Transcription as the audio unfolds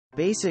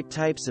Basic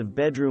types of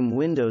bedroom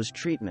windows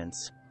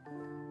treatments.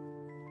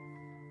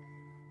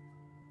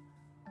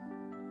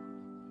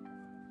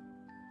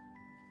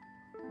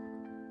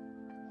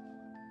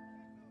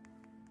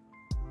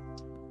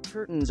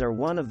 Curtains are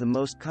one of the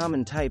most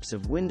common types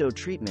of window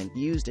treatment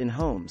used in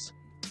homes.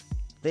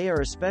 They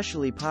are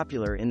especially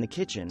popular in the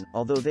kitchen,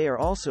 although they are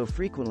also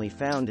frequently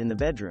found in the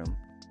bedroom.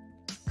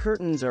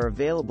 Curtains are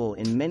available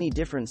in many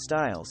different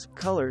styles,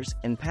 colors,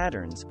 and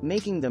patterns,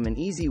 making them an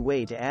easy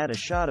way to add a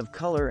shot of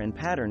color and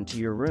pattern to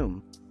your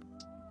room.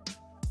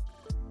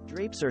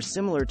 Drapes are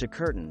similar to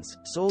curtains,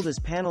 sold as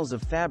panels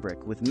of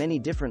fabric with many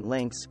different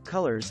lengths,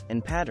 colors,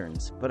 and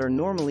patterns, but are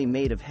normally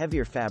made of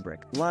heavier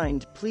fabric,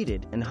 lined,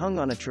 pleated, and hung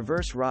on a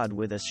traverse rod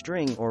with a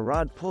string or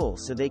rod pull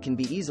so they can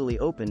be easily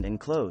opened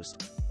and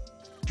closed.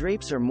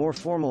 Drapes are more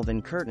formal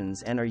than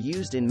curtains and are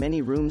used in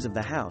many rooms of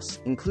the house,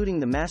 including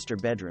the master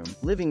bedroom,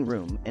 living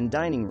room, and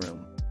dining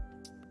room.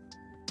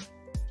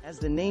 As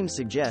the name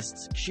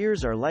suggests,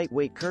 sheers are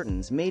lightweight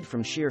curtains made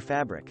from sheer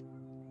fabric.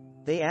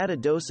 They add a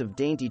dose of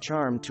dainty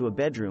charm to a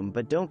bedroom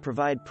but don't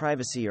provide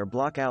privacy or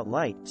block out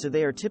light, so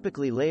they are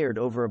typically layered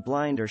over a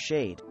blind or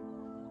shade.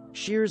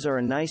 Sheers are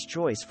a nice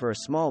choice for a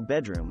small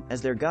bedroom,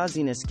 as their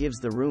gauziness gives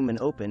the room an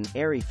open,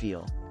 airy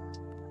feel.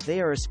 They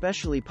are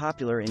especially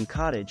popular in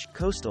cottage,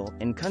 coastal,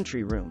 and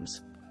country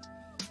rooms.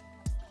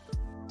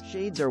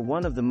 Shades are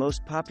one of the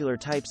most popular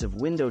types of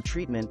window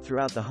treatment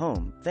throughout the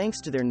home, thanks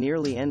to their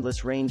nearly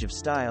endless range of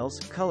styles,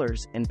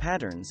 colors, and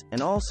patterns,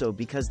 and also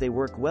because they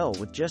work well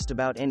with just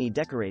about any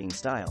decorating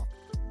style.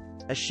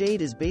 A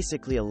shade is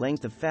basically a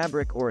length of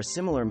fabric or a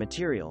similar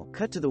material,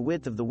 cut to the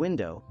width of the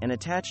window, and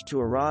attached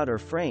to a rod or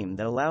frame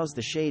that allows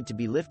the shade to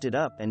be lifted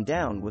up and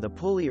down with a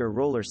pulley or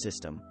roller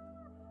system.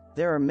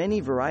 There are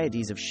many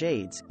varieties of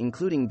shades,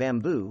 including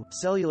bamboo,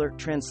 cellular,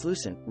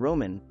 translucent,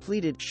 Roman,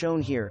 pleated,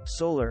 shown here,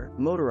 solar,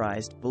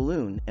 motorized,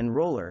 balloon, and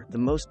roller, the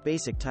most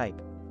basic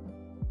type.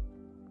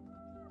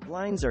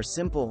 Blinds are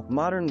simple,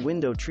 modern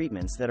window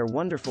treatments that are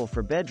wonderful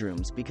for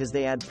bedrooms because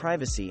they add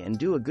privacy and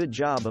do a good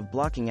job of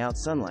blocking out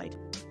sunlight.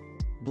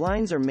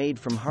 Blinds are made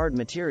from hard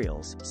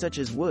materials, such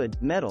as wood,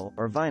 metal,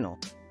 or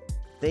vinyl.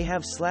 They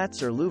have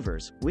slats or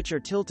louvers, which are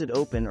tilted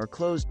open or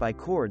closed by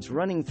cords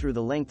running through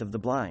the length of the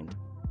blind.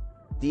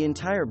 The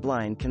entire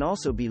blind can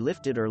also be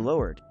lifted or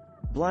lowered.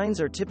 Blinds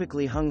are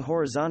typically hung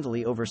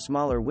horizontally over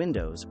smaller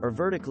windows, or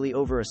vertically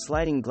over a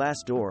sliding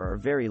glass door or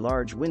very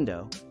large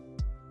window.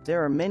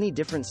 There are many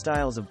different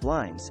styles of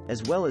blinds,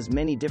 as well as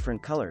many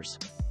different colors.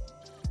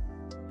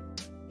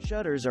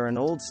 Shutters are an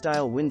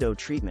old-style window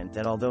treatment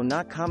that, although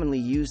not commonly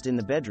used in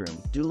the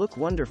bedroom, do look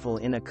wonderful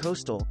in a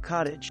coastal,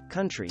 cottage,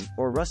 country,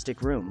 or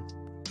rustic room.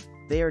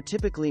 They are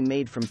typically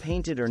made from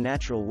painted or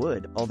natural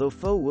wood, although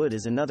faux wood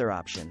is another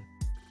option.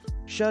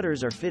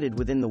 Shutters are fitted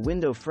within the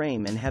window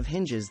frame and have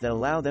hinges that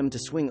allow them to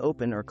swing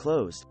open or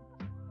closed.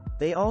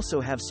 They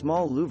also have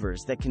small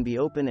louvers that can be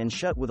open and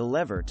shut with a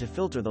lever to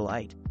filter the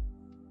light.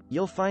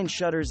 You'll find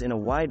shutters in a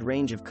wide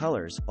range of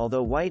colors,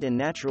 although white and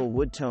natural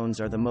wood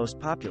tones are the most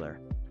popular.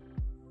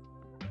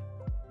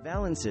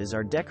 Valances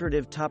are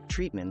decorative top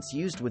treatments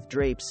used with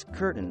drapes,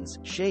 curtains,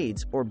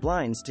 shades, or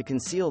blinds to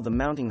conceal the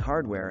mounting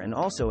hardware and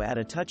also add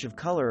a touch of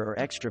color or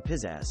extra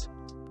pizzazz.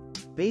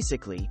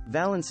 Basically,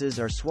 valances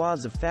are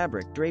swaths of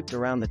fabric draped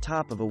around the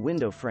top of a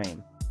window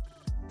frame.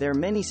 Their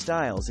many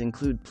styles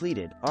include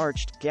pleated,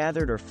 arched,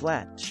 gathered or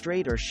flat,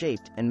 straight or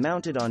shaped, and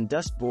mounted on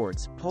dust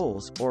boards,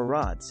 poles, or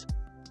rods.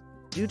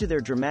 Due to their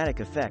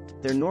dramatic effect,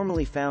 they're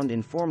normally found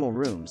in formal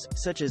rooms,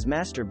 such as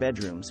master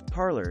bedrooms,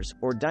 parlors,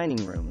 or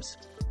dining rooms.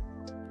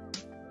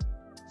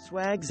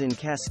 Swags and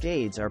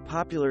cascades are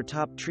popular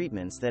top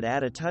treatments that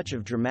add a touch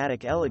of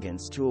dramatic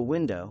elegance to a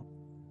window.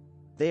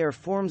 They are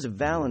forms of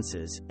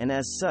valances, and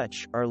as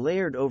such, are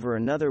layered over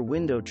another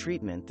window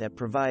treatment that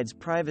provides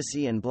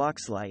privacy and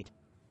blocks light.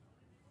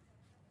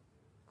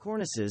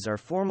 Cornices are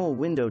formal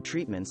window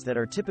treatments that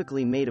are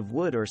typically made of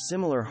wood or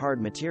similar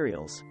hard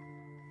materials.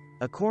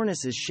 A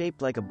cornice is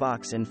shaped like a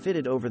box and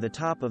fitted over the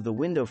top of the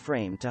window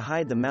frame to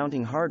hide the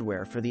mounting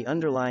hardware for the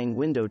underlying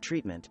window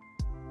treatment.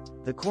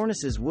 The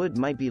cornice's wood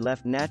might be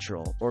left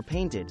natural, or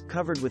painted,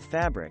 covered with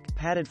fabric,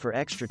 padded for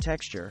extra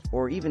texture,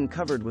 or even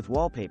covered with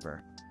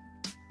wallpaper.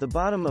 The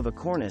bottom of a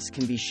cornice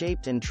can be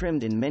shaped and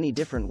trimmed in many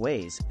different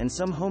ways, and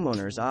some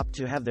homeowners opt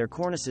to have their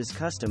cornices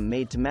custom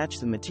made to match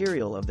the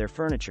material of their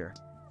furniture.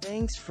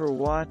 Thanks for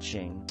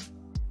watching.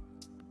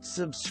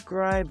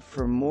 Subscribe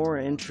for more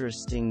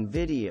interesting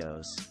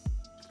videos.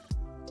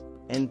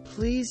 And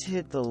please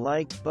hit the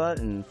like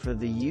button for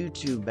the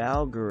YouTube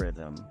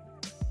algorithm.